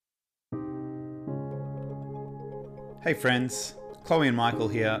Hey friends, Chloe and Michael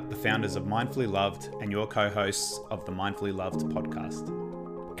here, the founders of Mindfully Loved and your co-hosts of the Mindfully Loved podcast.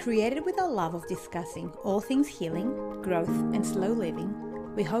 Created with a love of discussing all things healing, growth and slow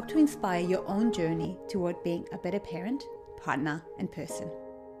living, we hope to inspire your own journey toward being a better parent, partner and person.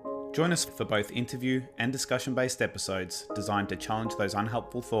 Join us for both interview and discussion-based episodes designed to challenge those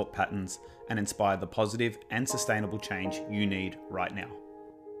unhelpful thought patterns and inspire the positive and sustainable change you need right now.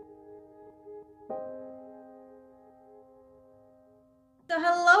 So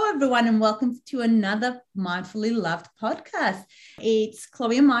hello everyone and welcome to another Mindfully Loved podcast. It's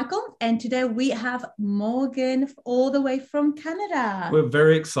Chloe and Michael and today we have Morgan all the way from Canada. We're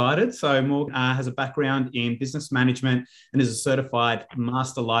very excited. So Morgan has a background in business management and is a certified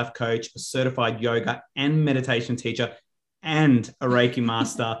master life coach, a certified yoga and meditation teacher, and a Reiki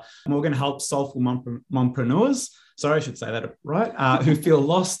master. Morgan helps soulful mompreneurs, sorry, I should say that right, who feel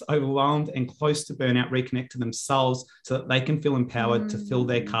lost, overwhelmed, and close to burnout, reconnect to themselves so that they can feel empowered to fill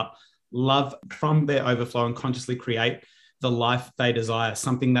their cup, love from their overflow, and consciously create the life they desire,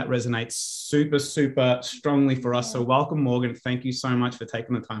 something that resonates super, super strongly for us. So welcome, Morgan. Thank you so much for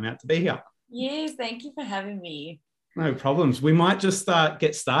taking the time out to be here. Yes, thank you for having me. No problems. We might just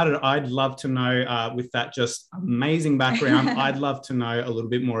get started. I'd love to know, with that just amazing background, I'd love to know a little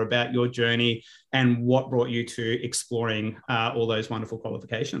bit more about your journey and what brought you to exploring all those wonderful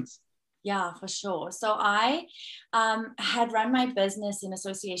qualifications. Yeah, for sure. So I had run my business in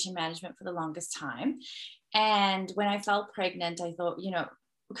association management for the longest time. And when I felt pregnant, I thought,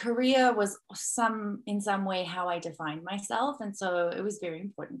 career was in some way how I defined myself. And so it was very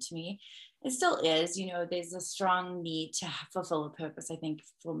important to me. It still is, there's a strong need to fulfill a purpose, I think,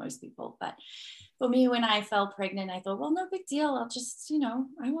 for most people. But for me, when I felt pregnant, I thought, well, no big deal. I'll just,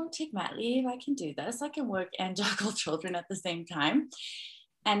 I won't take mat leave. I can do this. I can work and juggle children at the same time.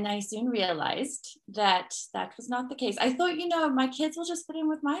 And I soon realized that that was not the case. I thought, my kids will just fit in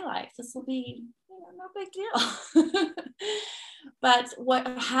with my life. This will be, no big deal. But what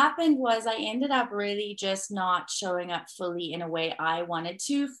happened was I ended up really just not showing up fully in a way I wanted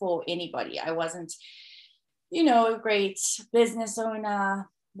to for anybody. I wasn't, a great business owner,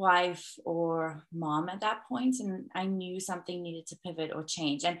 wife, or mom at that point. And I knew something needed to pivot or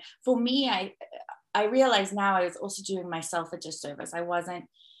change. And for me, I realize now I was also doing myself a disservice. I wasn't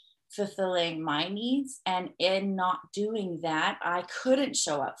fulfilling my needs. And in not doing that, I couldn't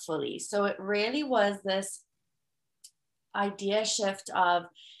show up fully. So it really was this idea shift of,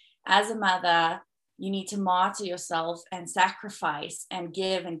 as a mother, you need to martyr yourself and sacrifice and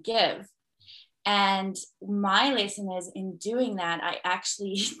give and give. And my lesson is, in doing that, I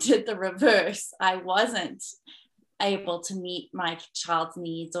actually did the reverse. I wasn't able to meet my child's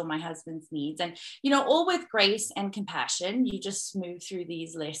needs or my husband's needs. And, all with grace and compassion, you just move through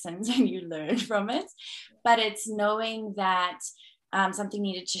these lessons and you learn from it. But it's knowing that something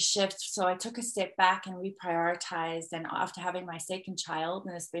needed to shift. So I took a step back and reprioritized. And after having my second child,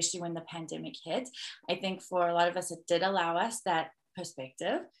 and especially when the pandemic hit, I think for a lot of us, it did allow us that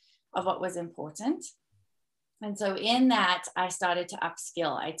perspective of what was important. And so in that, I started to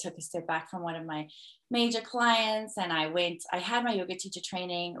upskill. I took a step back from one of my major clients and I had my yoga teacher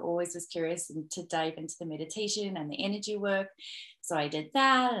training, always was curious to dive into the meditation and the energy work. So I did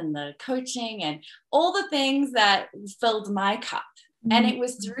that and the coaching and all the things that filled my cup. And it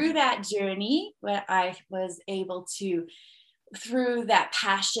was through that journey where I was able to, through that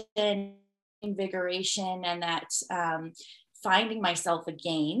passion, invigoration, and that finding myself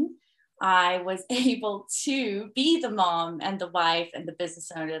again, I was able to be the mom and the wife and the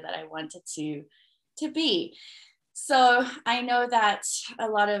business owner that I wanted to be. So I know that a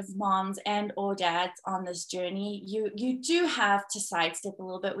lot of moms and or dads on this journey, you do have to sidestep a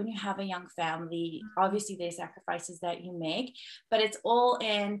little bit when you have a young family. Obviously, there's sacrifices that you make, but it's all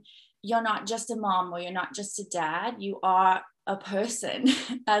in, you're not just a mom or you're not just a dad, you are a person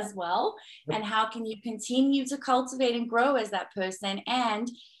as well. And how can you continue to cultivate and grow as that person? And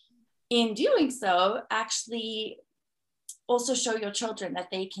in doing so, actually also show your children that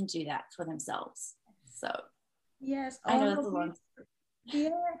they can do that for themselves. So yes, I know that's a long story. Yeah,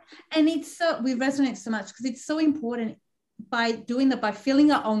 and it's so, we resonate so much because it's so important by doing that, by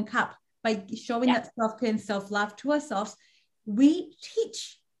filling our own cup, by showing that self-care and self-love to ourselves. We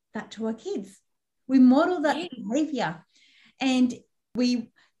teach that to our kids. We model that behavior, and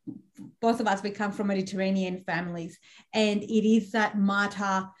both of us, we come from Mediterranean families, and it is that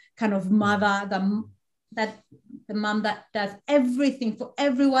martyr kind of mother, the mom that does everything for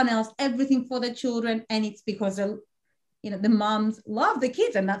everyone else, everything for the children, and it's because the moms love the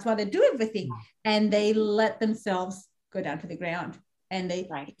kids, and that's why they do everything, and they let themselves go down to the ground. and they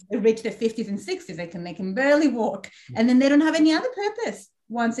Right. reach their 50s and 60s, they can barely walk, and then they don't have any other purpose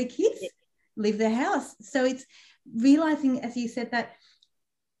once the kids leave their house. So it's realizing, as you said, that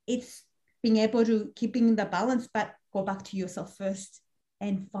it's being able to keeping the balance, but go back to yourself first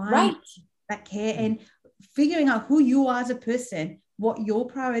and find that care and figuring out who you are as a person, what your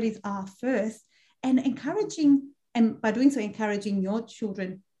priorities are first, and encouraging, and by doing so, encouraging your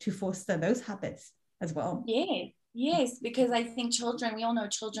children to foster those habits as well. Yes, because I think we all know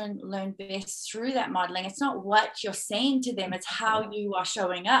children learn best through that modeling. It's not what you're saying to them, it's how you are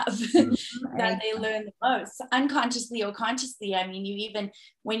showing up that they learn the most, unconsciously or consciously. I mean, you even,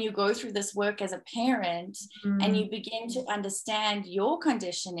 when you go through this work as a parent and you begin to understand your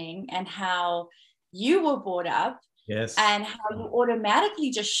conditioning and how you were brought up, and how you automatically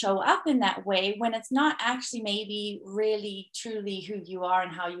just show up in that way when it's not actually maybe really truly who you are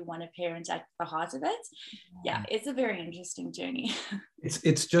and how you want to parent at the heart of it. Yeah, it's a very interesting journey.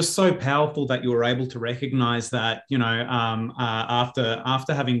 It's just so powerful that you were able to recognize that, you know,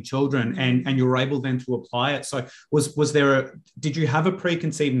 after having children, and you were able then to apply it. So did you have a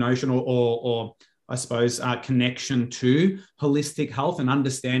preconceived notion or I suppose connection to holistic health, and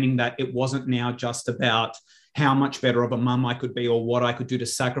understanding that it wasn't now just about how much better of a mum I could be or what I could do to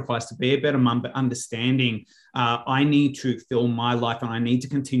sacrifice to be a better mum, but understanding I need to fill my life and I need to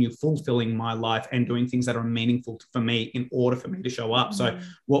continue fulfilling my life and doing things that are meaningful for me in order for me to show up. So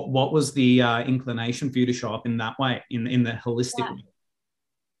what was the inclination for you to show up in that way, in the holistic way?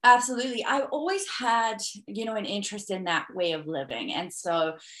 Absolutely. I've always had, you know, an interest in that way of living. And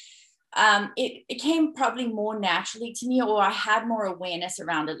so it came probably more naturally to me, or I had more awareness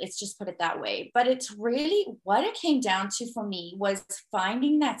around it. Let's just put it that way. But it's really what it came down to for me was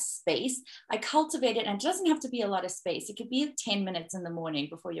finding that space. I cultivated, and it doesn't have to be a lot of space. It could be 10 minutes in the morning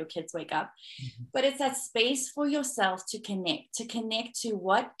before your kids wake up. But it's that space for yourself to connect to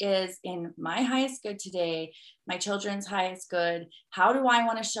what is in my highest good today, my children's highest good. How do I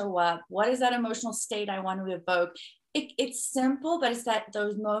want to show up? What is that emotional state I want to evoke? It's simple, but it's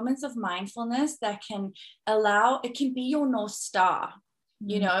those moments of mindfulness that can it can be your North Star,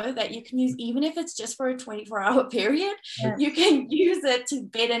 you know, that you can use, even if it's just for a 24-hour period, you can use it to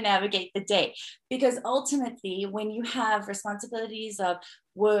better navigate the day. Because ultimately, when you have responsibilities of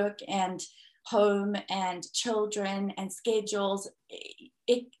work and home and children and schedules,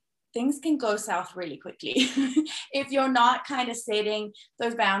 things can go south really quickly if you're not kind of setting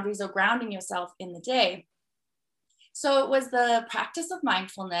those boundaries or grounding yourself in the day. So it was the practice of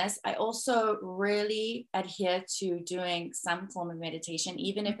mindfulness. I also really adhere to doing some form of meditation,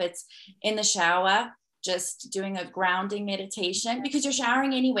 even if it's in the shower, just doing a grounding meditation, because you're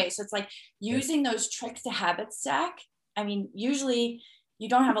showering anyway. So it's like using those tricks to habit stack. I mean, usually you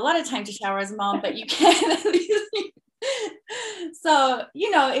don't have a lot of time to shower as a mom, but you can at least. So, you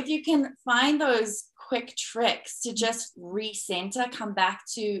know, if you can find those quick tricks to just recenter, come back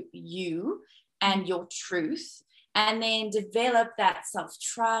to you and your truth, and then develop that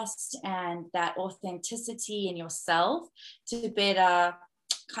self-trust and that authenticity in yourself to better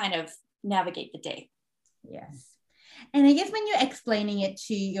kind of navigate the day. Yes. And I guess when you're explaining it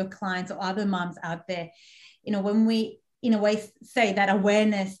to your clients or other moms out there, you know, when we, in a way, say that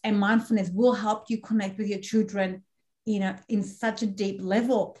awareness and mindfulness will help you connect with your children, you know, in such a deep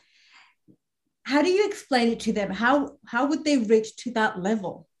level, how do you explain it to them? How would they reach to that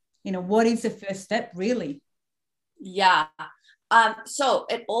level? You know, what is the first step, really? Yeah. So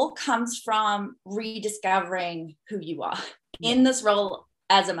it all comes from rediscovering who you are in this role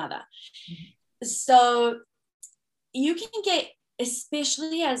as a mother. So you can get,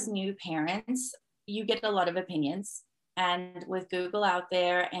 especially as new parents, you get a lot of opinions. And with Google out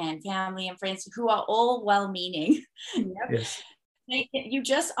there and family and friends who are all well-meaning, you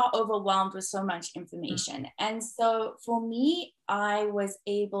just are overwhelmed with so much information. And so for me, I was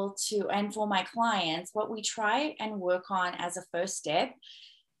able to, and for my clients, what we try and work on as a first step,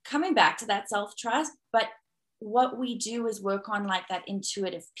 coming back to that self-trust, but what we do is work on like that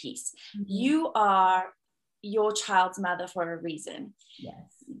intuitive piece. You are your child's mother for a reason. Yes.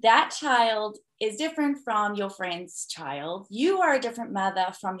 That child is different from your friend's child. You are a different mother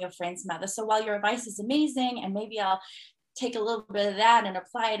from your friend's mother. So while your advice is amazing, and maybe I'll take a little bit of that and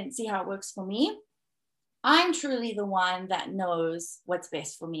apply it and see how it works for me, I'm truly the one that knows what's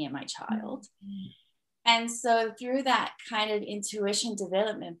best for me and my child. And so through that kind of intuition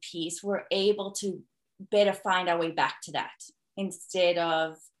development piece, we're able to better find our way back to that instead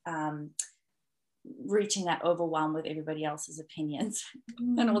of reaching that overwhelm with everybody else's opinions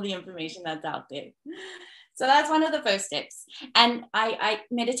and all the information that's out there. So that's one of the first steps. And I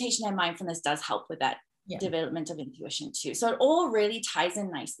meditation and mindfulness does help with that development of intuition too. So it all really ties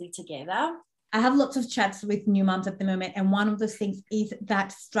in nicely together. I have lots of chats with new moms at the moment, and one of those things is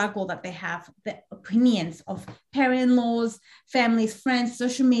that struggle that they have, the opinions of parent-in-laws, families, friends,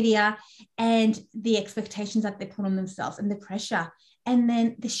 social media, and the expectations that they put on themselves, and the pressure, and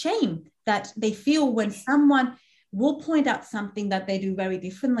then the shame that they feel when someone will point out something that they do very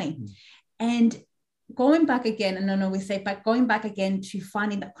differently. And going back again, and I know we say, but going back again to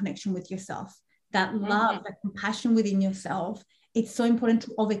finding that connection with yourself, that love, that compassion within yourself, it's so important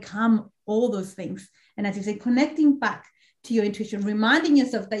to overcome all those things. And as you say, connecting back to your intuition, reminding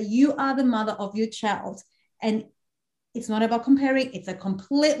yourself that you are the mother of your child. And it's not about comparing. It's a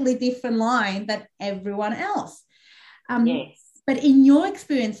completely different line than everyone else. Yes. But in your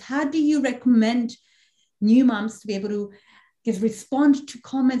experience, how do you recommend new moms to be able to just respond to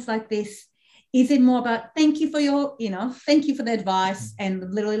comments like this? Is it more about thank you for the advice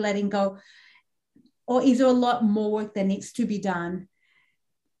and literally letting go? Or is there a lot more work that needs to be done,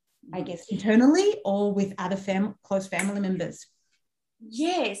 I guess, internally or with other close family members?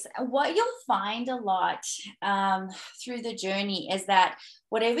 Yes. What you'll find a lot through the journey is that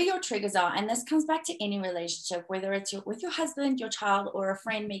whatever your triggers are, and this comes back to any relationship, whether it's with your husband, your child, or a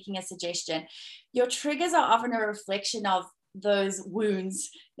friend making a suggestion, your triggers are often a reflection of those wounds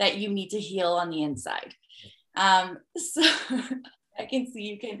that you need to heal on the inside. So I can see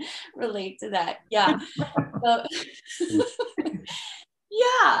you can relate to that. Yeah. So,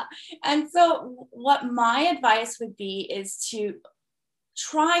 yeah. And so what my advice would be is to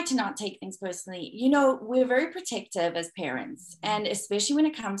try to not take things personally. You know, we're very protective as parents, and especially when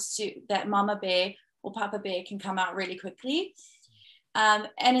it comes to that mama bear or papa bear can come out really quickly. And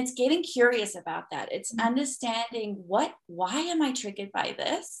it's getting curious about that. It's understanding why am I triggered by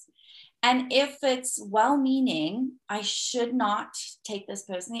this? And if it's well-meaning, I should not take this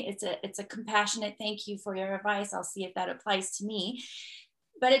personally. It's a compassionate thank you for your advice. I'll see if that applies to me.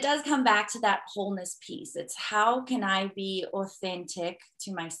 But it does come back to that wholeness piece. It's how can I be authentic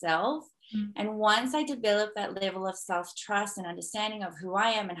to myself? And once I develop that level of self-trust and understanding of who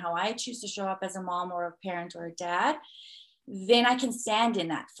I am and how I choose to show up as a mom or a parent or a dad, then I can stand in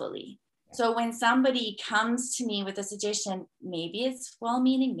that fully. So when somebody comes to me with a suggestion, maybe it's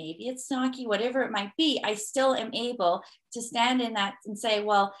well-meaning, maybe it's snarky, whatever it might be, I still am able to stand in that and say,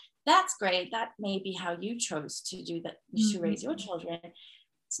 well, that's great. That may be how you chose to do that, to raise your children.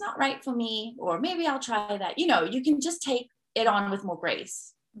 It's not right for me, or maybe I'll try that. You know, you can just take it on with more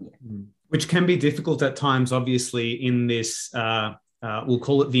grace. Which can be difficult at times, obviously, in this, we'll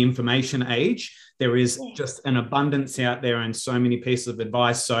call it the information age. There is just an abundance out there and so many pieces of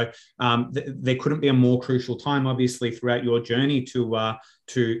advice. So there couldn't be a more crucial time, obviously, throughout your journey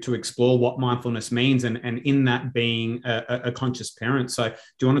to explore what mindfulness means, and in that being a conscious parent. So do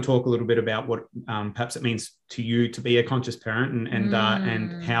you want to talk a little bit about what perhaps it means to you to be a conscious parent,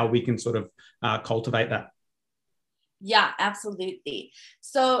 and how we can sort of cultivate that? Yeah, absolutely.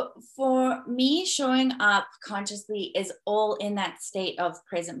 So for me, showing up consciously is all in that state of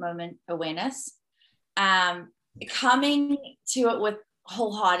present moment awareness, coming to it with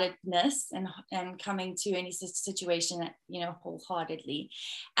wholeheartedness and coming to any situation, wholeheartedly.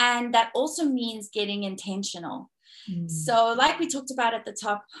 And that also means getting intentional. So like we talked about at the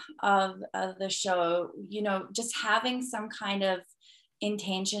top of the show, just having some kind of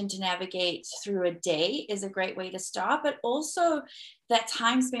intention to navigate through a day is a great way to start, but also that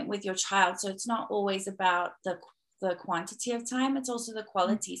time spent with your child. So it's not always about the quantity of time, it's also the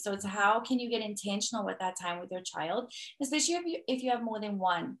quality. So it's how can you get intentional with that time with your child, especially if you have more than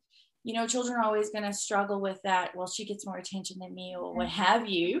one. Children are always going to struggle with that. Well, she gets more attention than me, or what have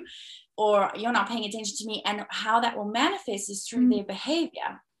you, or you're not paying attention to me. And how that will manifest is through their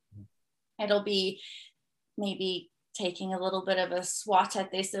behavior. It'll be maybe taking a little bit of a swat at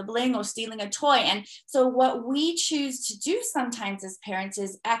their sibling or stealing a toy. And so what we choose to do sometimes as parents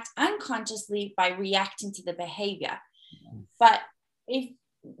is act unconsciously by reacting to the behavior. But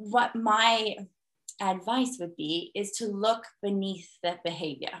what my advice would be is to look beneath that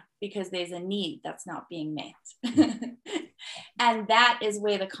behavior, because there's a need that's not being met. And that is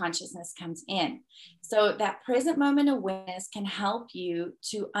where the consciousness comes in. So that present moment awareness can help you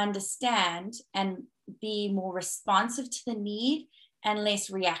to understand and be more responsive to the need and less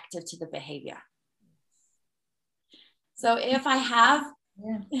reactive to the behavior. So if I have,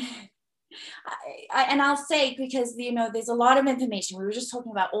 and I'll say, because, there's a lot of information. We were just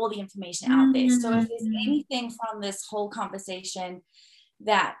talking about all the information out there. So if there's anything from this whole conversation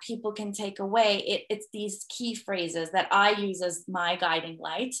that people can take away, it's these key phrases that I use as my guiding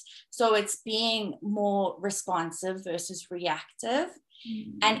light. So it's being more responsive versus reactive.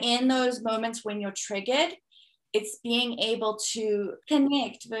 And in those moments when you're triggered, it's being able to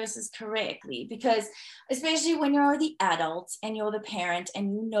connect versus correctly, because especially when you're the adult and you're the parent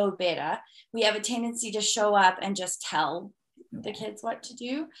and you know better, we have a tendency to show up and just tell the kids what to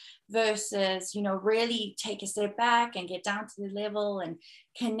do versus, you know, really take a step back and get down to the level and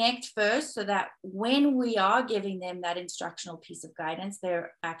connect first, so that when we are giving them that instructional piece of guidance,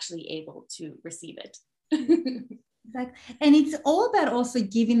 they're actually able to receive it. Exactly. And it's all about also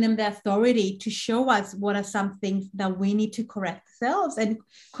giving them the authority to show us what are some things that we need to correct ourselves. And,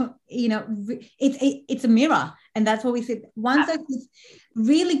 you know, it's a mirror. And that's what we said. Once it's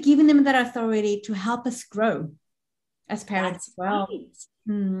really giving them that authority to help us grow as parents as well.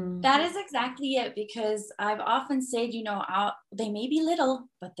 Right. That is exactly it, because I've often said, you know, they may be little,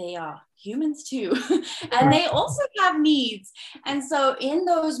 but they are humans too. And they also have needs. And so in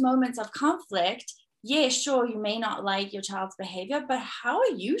those moments of conflict, yeah, sure, you may not like your child's behavior, but how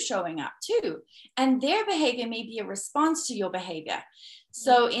are you showing up too? And their behavior may be a response to your behavior.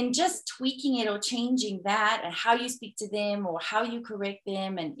 So in just tweaking it or changing that, and how you speak to them or how you correct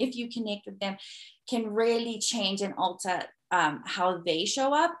them, and if you connect with them, can really change and alter how they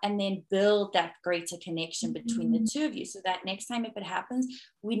show up, and then build that greater connection between the two of you, so that next time if it happens,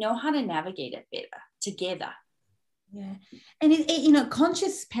 we know how to navigate it better together. Yeah. And you know,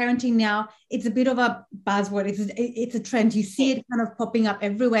 conscious parenting now, it's a bit of a buzzword. It's a trend. You see it kind of popping up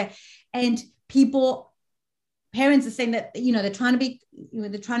everywhere. And parents are saying that, you know, they're trying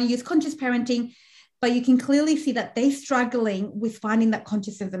to use conscious parenting, but you can clearly see that they're struggling with finding that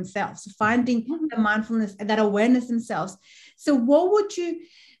consciousness themselves, finding the mindfulness and that awareness themselves. So what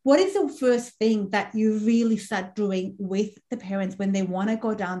is the first thing that you really start doing with the parents when they want to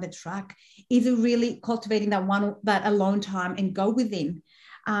go down the track? Is it really cultivating that alone time and go within?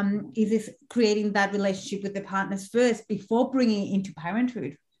 Is this creating that relationship with the partners first before bringing it into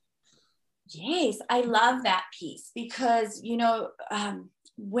parenthood? Yes, I love that piece, because, you know,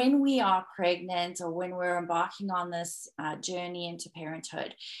 when we are pregnant or when we're embarking on this journey into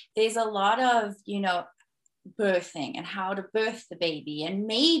parenthood, there's a lot of, you know, birthing and how to birth the baby, and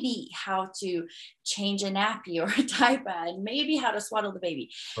maybe how to change a nappy or a diaper, and maybe how to swaddle the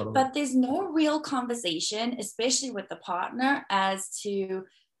baby. But there's no real conversation, especially with the partner, as to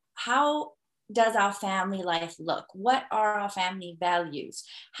how does our family life look? What are our family values?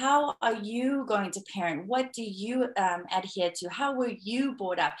 How are you going to parent? What do you adhere to? How were you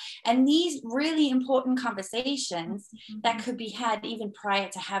brought up? And these really important conversations that could be had even prior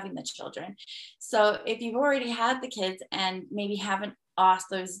to having the children. So if you've already had the kids and maybe haven't asked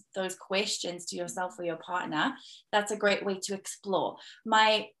those questions to yourself or your partner, that's a great way to explore.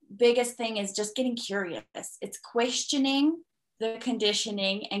 My biggest thing is just getting curious. It's questioning the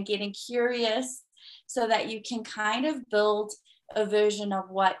conditioning and getting curious, so that you can kind of build a version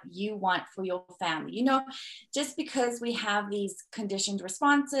of what you want for your family. You know, just because we have these conditioned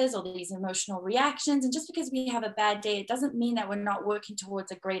responses or these emotional reactions, and just because we have a bad day, it doesn't mean that we're not working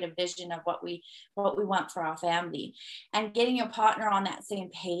towards a greater vision of what we want for our family. And getting your partner on that same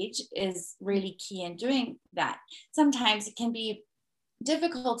page is really key in doing that. Sometimes it can be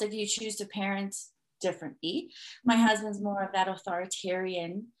difficult if you choose to parent differently. My husband's more of that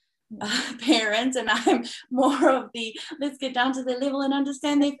authoritarian parent, and I'm more of the let's get down to the level and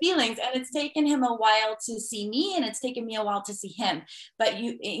understand their feelings. And it's taken him a while to see me, and it's taken me a while to see him. But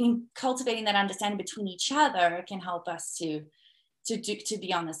in cultivating that understanding between each other can help us to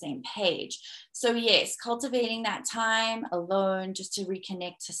be on the same page. So yes, cultivating that time alone just to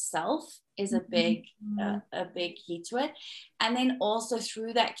reconnect to self is a big key to it. And then also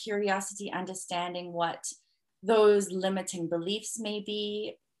through that curiosity, understanding what those limiting beliefs may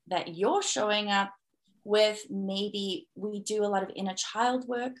be that you're showing up with. Maybe we do a lot of inner child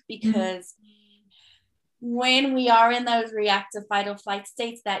work, because when we are in those reactive fight or flight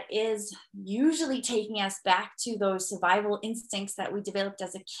states, that is usually taking us back to those survival instincts that we developed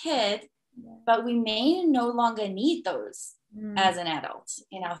as a kid, but we may no longer need those as an adult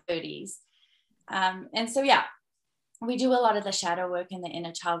in our 30s. And so, yeah, we do a lot of the shadow work and the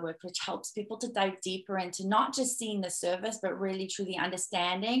inner child work, which helps people to dive deeper into not just seeing the surface, but really truly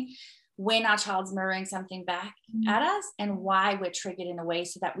understanding when our child's mirroring something back at us and why we're triggered in a way,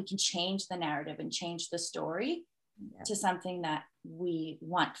 so that we can change the narrative and change the story to something that we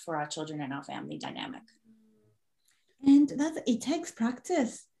want for our children and our family dynamic. And it takes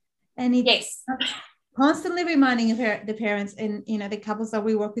practice, and it's constantly reminding the parents and, you know, the couples that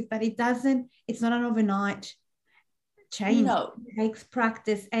we work with, but it's not an overnight change. No. It takes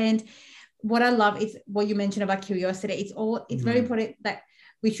practice. And what I love is what you mentioned about curiosity. It's very important that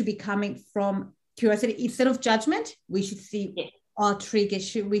we should be coming from curiosity instead of judgment. We should see, our trigger.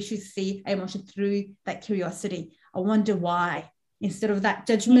 We should see emotion through that curiosity. I wonder why, instead of that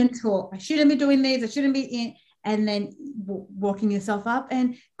judgmental, I shouldn't be doing this, I shouldn't be in, and then walking yourself up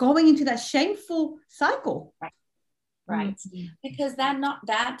and going into that shameful cycle. Right. Because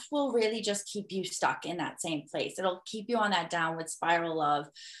that will really just keep you stuck in that same place. It'll keep you on that downward spiral of,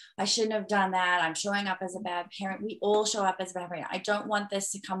 I shouldn't have done that. I'm showing up as a bad parent. We all show up as a bad parent. I don't want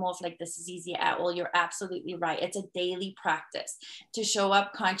this to come off like this is easy at all. You're absolutely right. It's a daily practice to show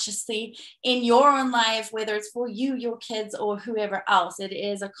up consciously in your own life, whether it's for you, your kids, or whoever else. It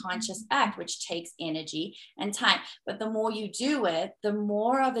is a conscious act, which takes energy and time. But the more you do it, the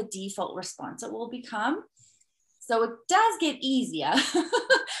more of a default response it will become. So it does get easier,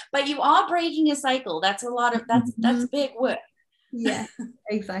 but you are breaking a cycle. That's that's big work. Yeah,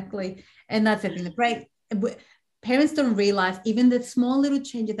 exactly. And that's the thing. The break, parents don't realize even the small little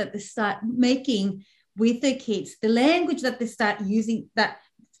changes that they start making with their kids, the language that they start using, that's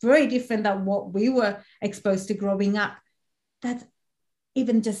very different than what we were exposed to growing up. That's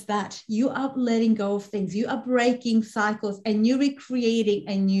even just that. You are letting go of things. You are breaking cycles and you're recreating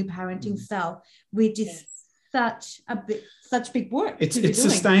a new parenting style, which is such big work. It's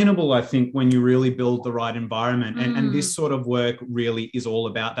sustainable, I think, when you really build the right environment. And this sort of work really is all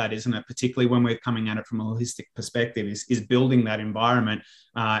about that, isn't it? Particularly when we're coming at it from a holistic perspective, is building that environment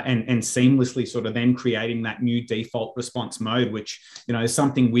and seamlessly sort of then creating that new default response mode, which, you know, is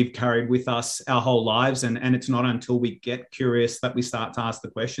something we've carried with us our whole lives. And it's not until we get curious that we start to ask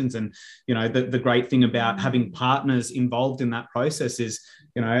the questions. And, you know, the great thing about having partners involved in that process is,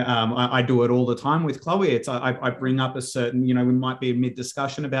 you know, I do it all the time with Chloe. It's I bring up a certain, you know, we might be mid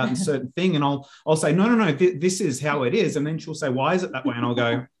discussion about a certain thing, and I'll say, no, this is how it is, and then she'll say, why is it that way? And I'll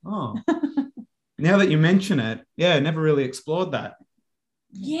go, oh, now that you mention it, yeah, never really explored that.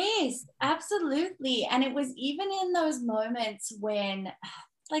 Yes, absolutely. And it was even in those moments when,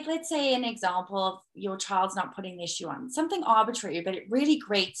 like, let's say an example of your child's not putting their shoe on, something arbitrary, but it really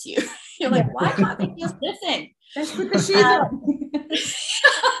grates you. You're like, why can't they just listen? Let's put the shoes on.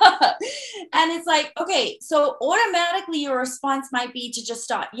 And it's like, okay, so automatically your response might be to just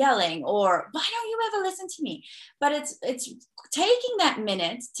start yelling, or why don't you ever listen to me? But it's taking that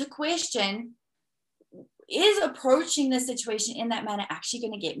minute to question, is approaching the situation in that manner actually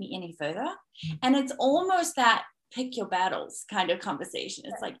going to get me any further? And it's almost that pick your battles kind of conversation.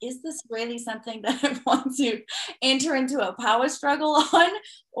 It's like, is this really something that I want to enter into a power struggle on,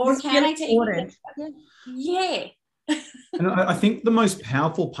 or can I take it? Yeah. And I think the most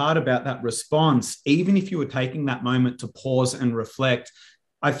powerful part about that response, even if you were taking that moment to pause and reflect,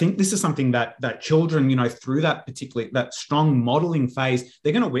 I think this is something that children, you know, through that strong modeling phase,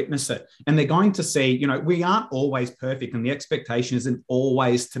 they're going to witness it, and they're going to see, you know, we aren't always perfect, and the expectation isn't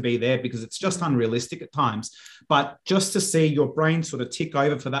always to be there because it's just unrealistic at times. But just to see your brain sort of tick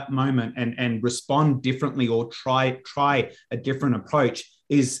over for that moment and respond differently, or try a different approach,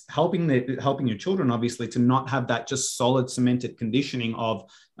 is helping your children, obviously, to not have that just solid cemented conditioning of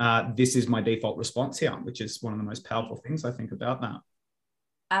this is my default response here, which is one of the most powerful things I think about that.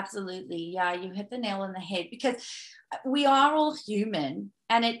 Absolutely. Yeah, you hit the nail on the head, because we are all human,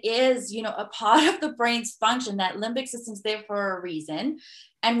 and it is, you know, a part of the brain's function. That limbic system's there for a reason.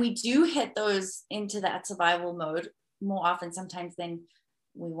 And we do hit those into that survival mode more often sometimes than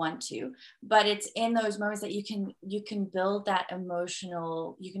we want to, but it's in those moments that you can build that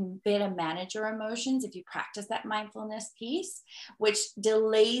emotional, you can better manage your emotions if you practice that mindfulness piece, which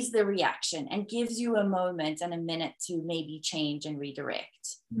delays the reaction and gives you a moment and a minute to maybe change and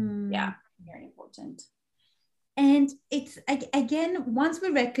redirect. Yeah, very important. And it's, again, once we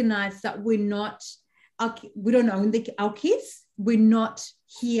recognize that we don't own our kids, we're not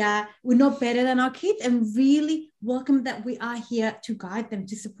here, we're not better than our kids, and really welcome that we are here to guide them,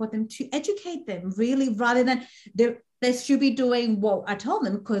 to support them, to educate them, really, rather than they should be doing what I told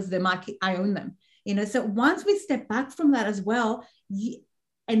them because they're my kid, I own them, you know. So once we step back from that as well,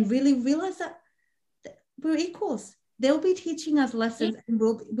 and really realize that we're equals, they'll be teaching us lessons, and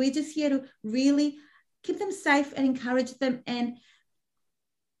we're just here to really keep them safe and encourage them and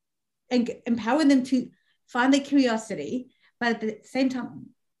empower them to find their curiosity. But at the same time,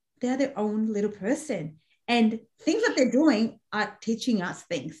 they're their own little person. And things that they're doing are teaching us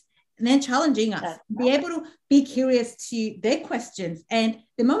things. And then challenging us. Be able to be curious to their questions. And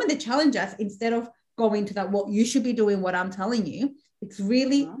the moment they challenge us, instead of going to that, well, you should be doing what I'm telling you, it's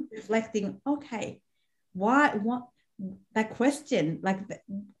really reflecting, okay, what that question, like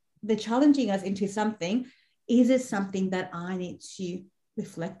they're challenging us into something. Is it something that I need to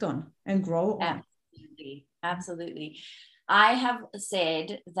reflect on and grow on? Absolutely. I have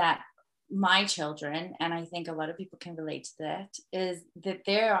said that my children, and I think a lot of people can relate to that, is that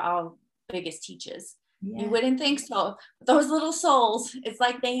they're our biggest teachers. You wouldn't think so. Those little souls, it's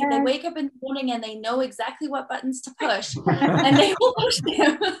like they wake up in the morning and they know exactly what buttons to push and they will push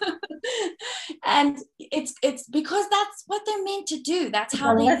them. And it's because that's what they're meant to do. That's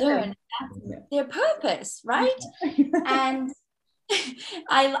how they learn. That's their purpose, right? And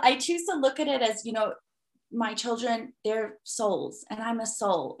I choose to look at it as, you know, my children, they're souls and I'm a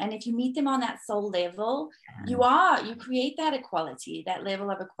soul. And if you meet them on that soul level, you create that equality, that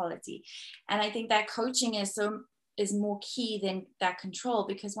level of equality. And I think that coaching is more key than that control,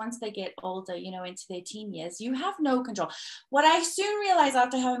 because once they get older, you know, into their teen years, you have no control. What I soon realized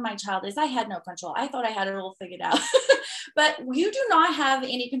after having my child is I had no control. I thought I had it all figured out, but you do not have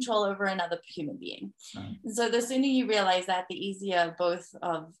any control over another human being. Right. So the sooner you realize that, the easier both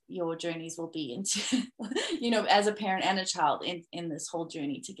of your journeys will be into, you know, as a parent and a child in this whole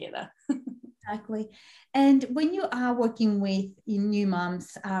journey together. Exactly. And when you are working with your new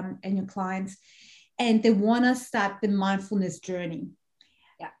moms and your clients, and they want to start the mindfulness journey,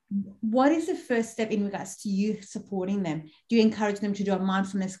 what is the first step in regards to you supporting them? Do you encourage them to do a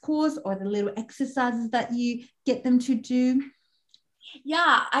mindfulness course, or the little exercises that you get them to do?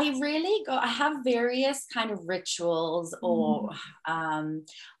 Yeah, I have various kind of rituals, or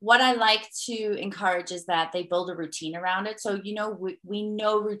what I like to encourage is that they build a routine around it. So, you know, we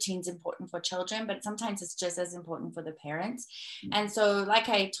know routine's important for children, but sometimes it's just as important for the parents. And so, like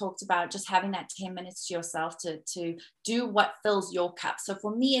I talked about, just having that 10 minutes to yourself to do what fills your cup. So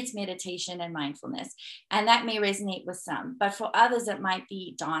for me, it's meditation and mindfulness, and that may resonate with some, but for others, it might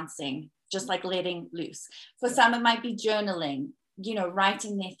be dancing, just like letting loose. For some, it might be journaling, you know,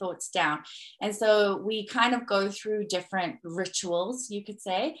 writing their thoughts down. And so we kind of go through different rituals, you could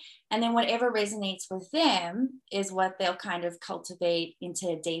say, and then whatever resonates with them is what they'll kind of cultivate into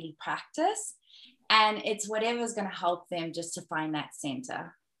a daily practice. And it's whatever's going to help them just to find that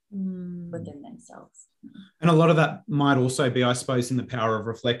center within themselves. And a lot of that might also be, I suppose, in the power of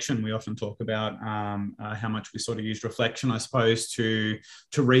reflection. We often talk about how much we sort of use reflection, I suppose, to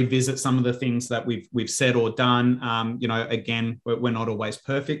revisit some of the things that we've said or done. You know, again, we're not always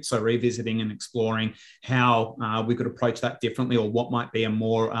perfect, so revisiting and exploring how we could approach that differently, or what might be a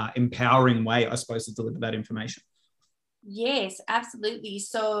more empowering way, I suppose, to deliver that information. Yes, absolutely.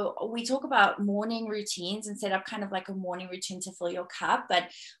 So we talk about morning routines and set up kind of like a morning routine to fill your cup. But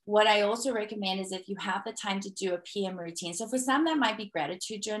what I also recommend is, if you have the time to do a PM routine. So for some, that might be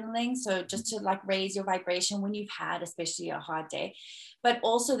gratitude journaling. So just to like raise your vibration when you've had, especially a hard day, but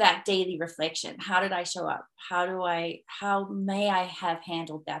also that daily reflection. How did I show up? How may I have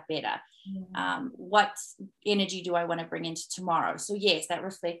handled that better? What energy do I want to bring into tomorrow? So yes, that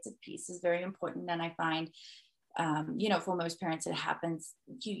reflective piece is very important. And I find, you know, for most parents, it happens,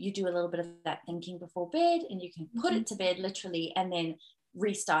 you do a little bit of that thinking before bed, and you can put it to bed literally and then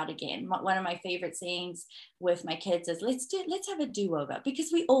restart again. One of my favorite sayings with my kids is, let's have a do-over, because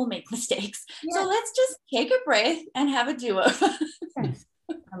we all make mistakes. So let's just take a breath and have a do-over. Yes.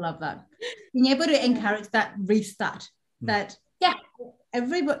 I love that. Being able to encourage that restart, that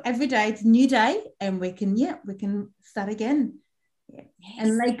every day it's a new day, and we can start again. Yes.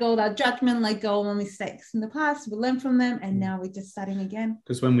 And let go of that judgment, let go of our mistakes in the past. We learn from them, and now we're just starting again.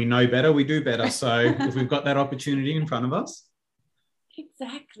 Because when we know better, we do better. So if we've got that opportunity in front of us.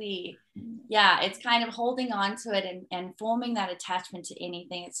 Exactly. Yeah, it's kind of holding on to it and forming that attachment to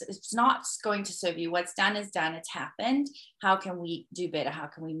anything. It's not going to serve you. What's done is done. It's happened. How can we do better? How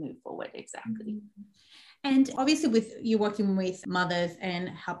can we move forward? Exactly. And obviously, with you working with mothers and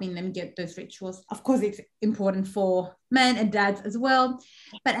helping them get those rituals, of course, it's important for men and dads as well.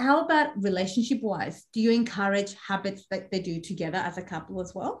 But how about relationship-wise? Do you encourage habits that they do together as a couple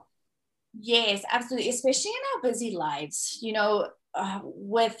as well? Yes, absolutely. Especially in our busy lives, you know,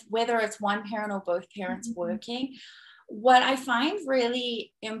 with whether it's one parent or both parents working. What I find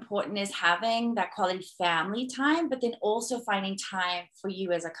really important is having that quality family time, but then also finding time for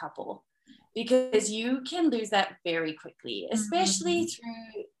you as a couple, because you can lose that very quickly, especially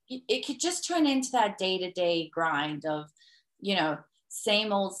through, it could just turn into that day-to-day grind of, you know,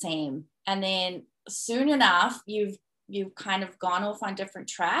 same old same. And then soon enough, you've kind of gone off on different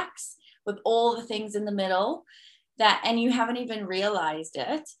tracks with all the things in the middle and you haven't even realized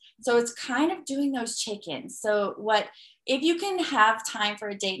it. So it's kind of doing those check-ins. So if you can have time for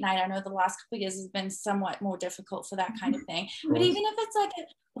a date night, I know the last couple of years has been somewhat more difficult for that kind of thing, but even if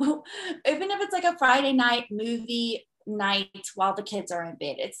it's like a Friday night movie night while the kids are in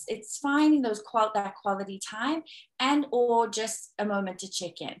bed, it's finding that quality time, and or just a moment to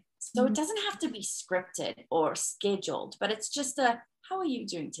check in. So it doesn't have to be scripted or scheduled, but it's just how are you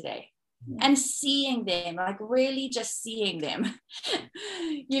doing today? and seeing them, like really just seeing them.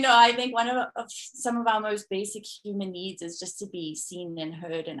 I think one of some of our most basic human needs is just to be seen and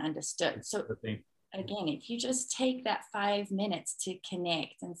heard and understood. So again, if you just take that 5 minutes to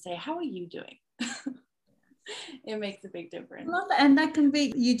connect and say, how are you doing? It makes a big difference. Love that. And that can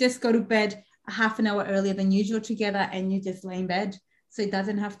be, you just go to bed a half an hour earlier than usual together and you just lay in bed. So it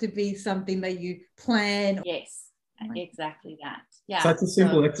doesn't have to be something that you plan. Yes, exactly that. Yeah. Such a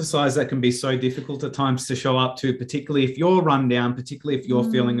simple exercise that can be so difficult at times to show up to, particularly if you're run down, particularly if you're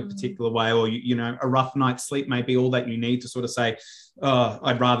feeling a particular way, or, a rough night's sleep may be all that you need to sort of say, oh,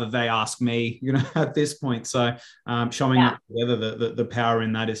 I'd rather they ask me, at this point. So showing up together, the power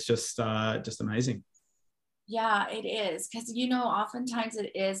in that is just amazing. Yeah, it is. Because, oftentimes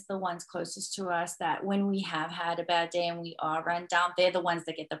it is the ones closest to us that when we have had a bad day and we are run down, they're the ones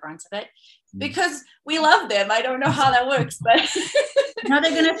that get the brunt of it because we love them. I don't know how that works, but now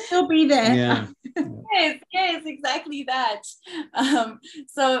they're going to still be there. Yeah. Yes, exactly that.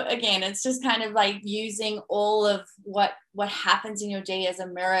 So again, it's just kind of like using all of what happens in your day as a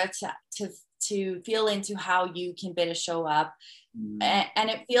mirror to feel into how you can better show up. And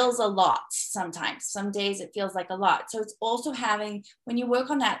it feels a lot sometimes. Some days it feels like a lot. So it's also having, when you work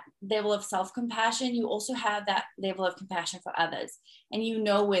on that level of self-compassion, you also have that level of compassion for others, and you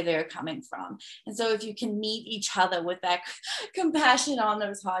know where they're coming from. And so if you can meet each other with that compassion on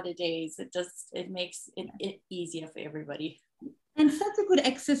those harder days, it makes it easier for everybody. And such a good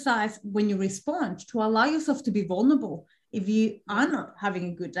exercise when you respond to allow yourself to be vulnerable. If you are not having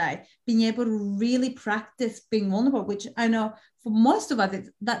a good day, being able to really practice being vulnerable, which I know for most of us,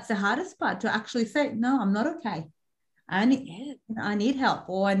 that's the hardest part, to actually say, no, I'm not okay. I need help,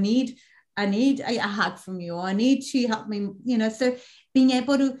 or I need a hug from you, or I need to help me, so being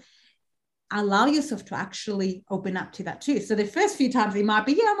able to allow yourself to actually open up to that too. So the first few times it might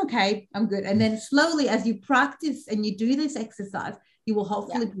be, yeah, I'm okay, I'm good. And then slowly as you practice and you do this exercise, you will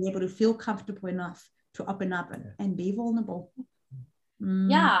hopefully be able to feel comfortable enough to open up and be vulnerable.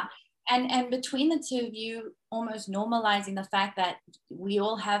 Yeah. And between the two of you, almost normalizing the fact that we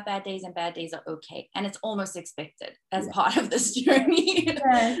all have bad days and bad days are okay. And it's almost expected as part of this journey.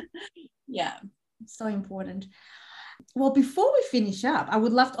 Yeah. So important. Well, before we finish up, I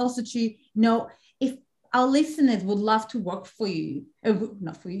would love also to know if our listeners would love to work for you,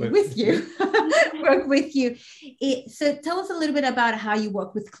 with you, work with you. So tell us a little bit about how you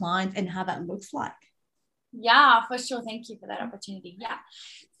work with clients and how that looks like. Yeah, for sure. Thank you for that opportunity. Yeah.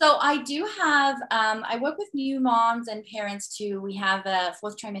 So I do have, I work with new moms and parents too. We have a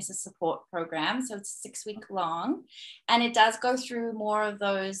 4th trimester support program. So it's 6 week long, and it does go through more of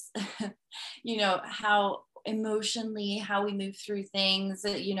those, how emotionally, how we move through things.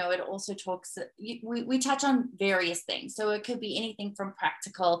 It also talks, we touch on various things. So it could be anything from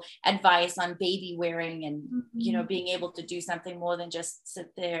practical advice on baby wearing and, being able to do something more than just sit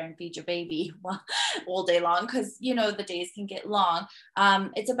there and feed your baby all day long, because, the days can get long.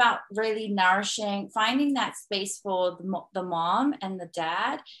 It's about really nourishing, finding that space for the mom and the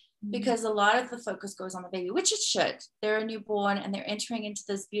dad, because a lot of the focus goes on the baby, which it should. They're a newborn and they're entering into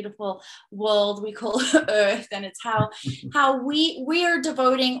this beautiful world we call Earth, and it's how we are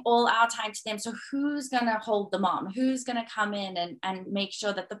devoting all our time to them. So who's going to hold the mom? Who's going to come in and make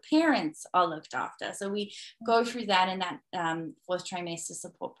sure that the parents are looked after? So we go through that in that 4th trimester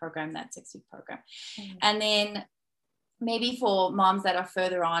support program, that 6 week program. And then maybe for moms that are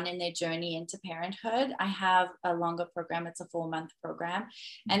further on in their journey into parenthood, I have a longer program. It's a 4-month program.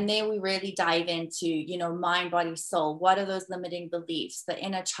 And there we really dive into, mind, body, soul. What are those limiting beliefs, the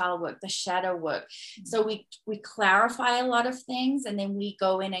inner child work, the shadow work? So we clarify a lot of things, and then we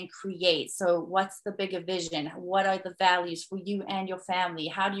go in and create. So what's the bigger vision? What are the values for you and your family?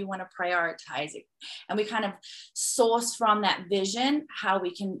 How do you want to prioritize it? And we kind of source from that vision how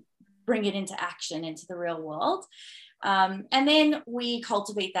we can bring it into action, into the real world. And then we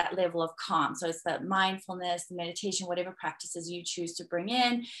cultivate that level of calm. So it's that mindfulness, the meditation, whatever practices you choose to bring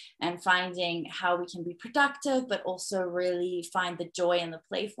in, and finding how we can be productive, but also really find the joy and the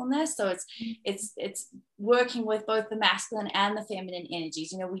playfulness. So it's working with both the masculine and the feminine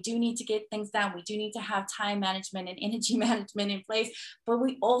energies. We do need to get things done. We do need to have time management and energy management in place, but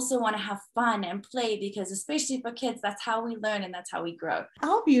we also want to have fun and play, because especially for kids, that's how we learn and that's how we grow.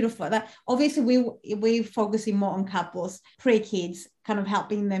 How beautiful. That obviously we're focusing more on couples, pre-kids, kind of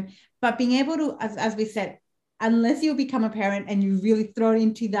helping them, but being able to, as we said, unless you become a parent and you really throw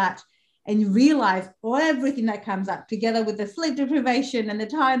into that and you realize everything that comes up together with the sleep deprivation and the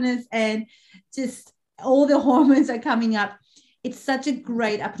tiredness and just all the hormones are coming up, it's such a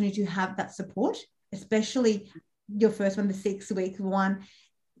great opportunity to have that support, especially your first one, the 6 week one,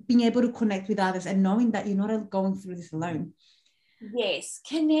 being able to connect with others and knowing that you're not going through this alone. Yes,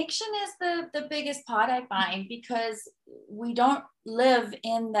 connection is the biggest part, I find, because we don't live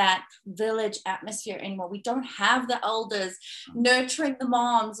in that village atmosphere anymore. We don't have the elders nurturing the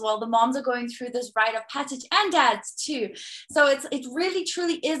moms while the moms are going through this rite of passage, and dads too. So it really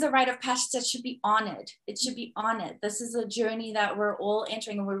truly is a rite of passage that should be honored. It should be honored. This is a journey that we're all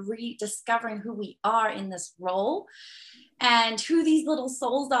entering, and we're rediscovering who we are in this role and who these little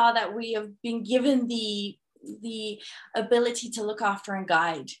souls are that we have been given the ability to look after and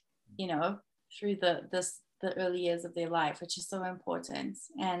guide, you know, through the early years of their life, which is so important.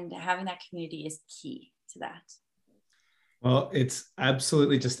 And having that community is key to that. Well, it's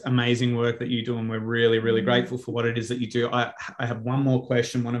absolutely just amazing work that you do, and we're really, really grateful for what it is that you do. I have one more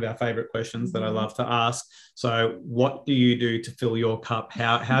question, one of our favorite questions that I love to ask. So what do you do to fill your cup?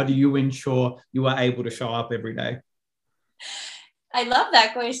 How do you ensure you are able to show up every day? I love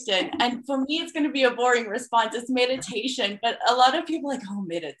that question. And for me, it's going to be a boring response. It's meditation. But a lot of people are like, oh,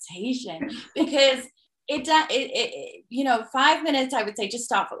 meditation. Because it you know, 5 minutes, I would say just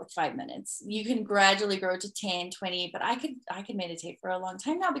start with 5 minutes. You can gradually grow to 10, 20, but I could meditate for a long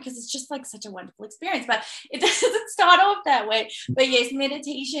time now because it's just like such a wonderful experience. But it doesn't start off that way. But yes,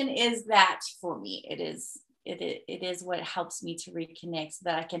 meditation is that for me. It is what helps me to reconnect so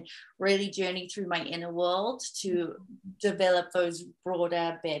that I can really journey through my inner world to develop those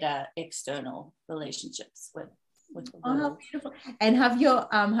broader, better external relationships with the world. Oh, beautiful. And have your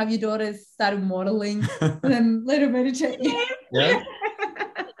daughters started modeling and let her meditate? Yeah.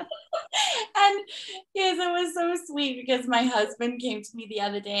 And yes, it was so sweet because my husband came to me the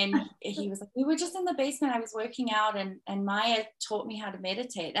other day and he was like, we were just in the basement, I was working out, and Maya taught me how to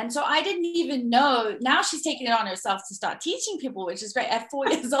meditate. And so I didn't even know. Now she's taking it on herself to start teaching people, which is great at 4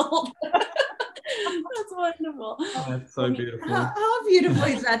 years old. That's wonderful. That's so beautiful. How beautiful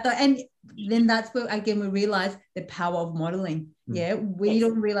is that though? And then that's where again we realize the power of modeling. Yeah, we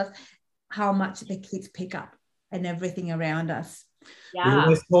don't realize how much the kids pick up and everything around us. Yeah. We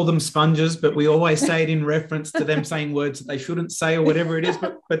always call them sponges, but we always say it in reference to them saying words that they shouldn't say or whatever it is.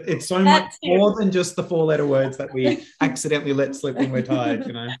 But it's so much more than just the 4-letter words that we accidentally let slip when we're tired,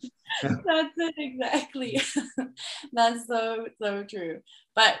 you know. That's it, exactly. That's so true.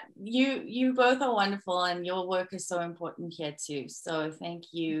 But you both are wonderful, and your work is so important here too. So thank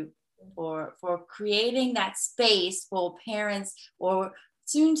you for creating that space for parents or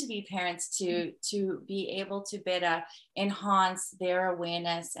soon to be parents to be able to better enhance their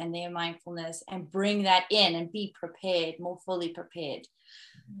awareness and their mindfulness and bring that in and be prepared, more fully prepared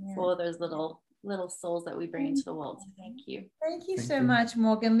for those little souls that we bring into the world. So thank you. Thank you so much,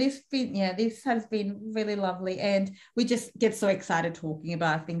 Morgan. This has been really lovely, and we just get so excited talking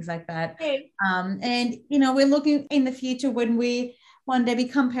about things like that. And you know, we're looking in the future when we one day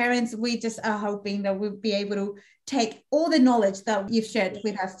become parents. We just are hoping that we'll be able to take all the knowledge that you've shared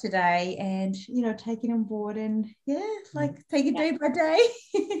with us today and, you know, take it on board and take it day by day.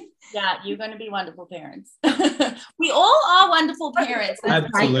 Yeah, you're going to be wonderful parents. We all are wonderful parents.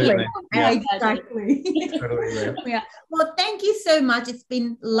 Absolutely. Exactly. Yeah. Well, thank you so much. It's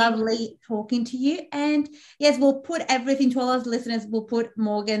been lovely talking to you. And yes, we'll put everything to all our listeners. We'll put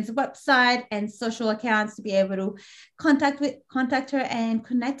Morgan's website and social accounts to be able to contact her and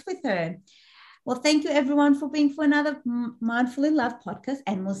connect with her. Well, thank you everyone for being for another Mindfully Love podcast,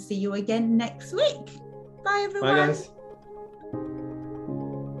 and we'll see you again next week. Bye everyone. Bye guys.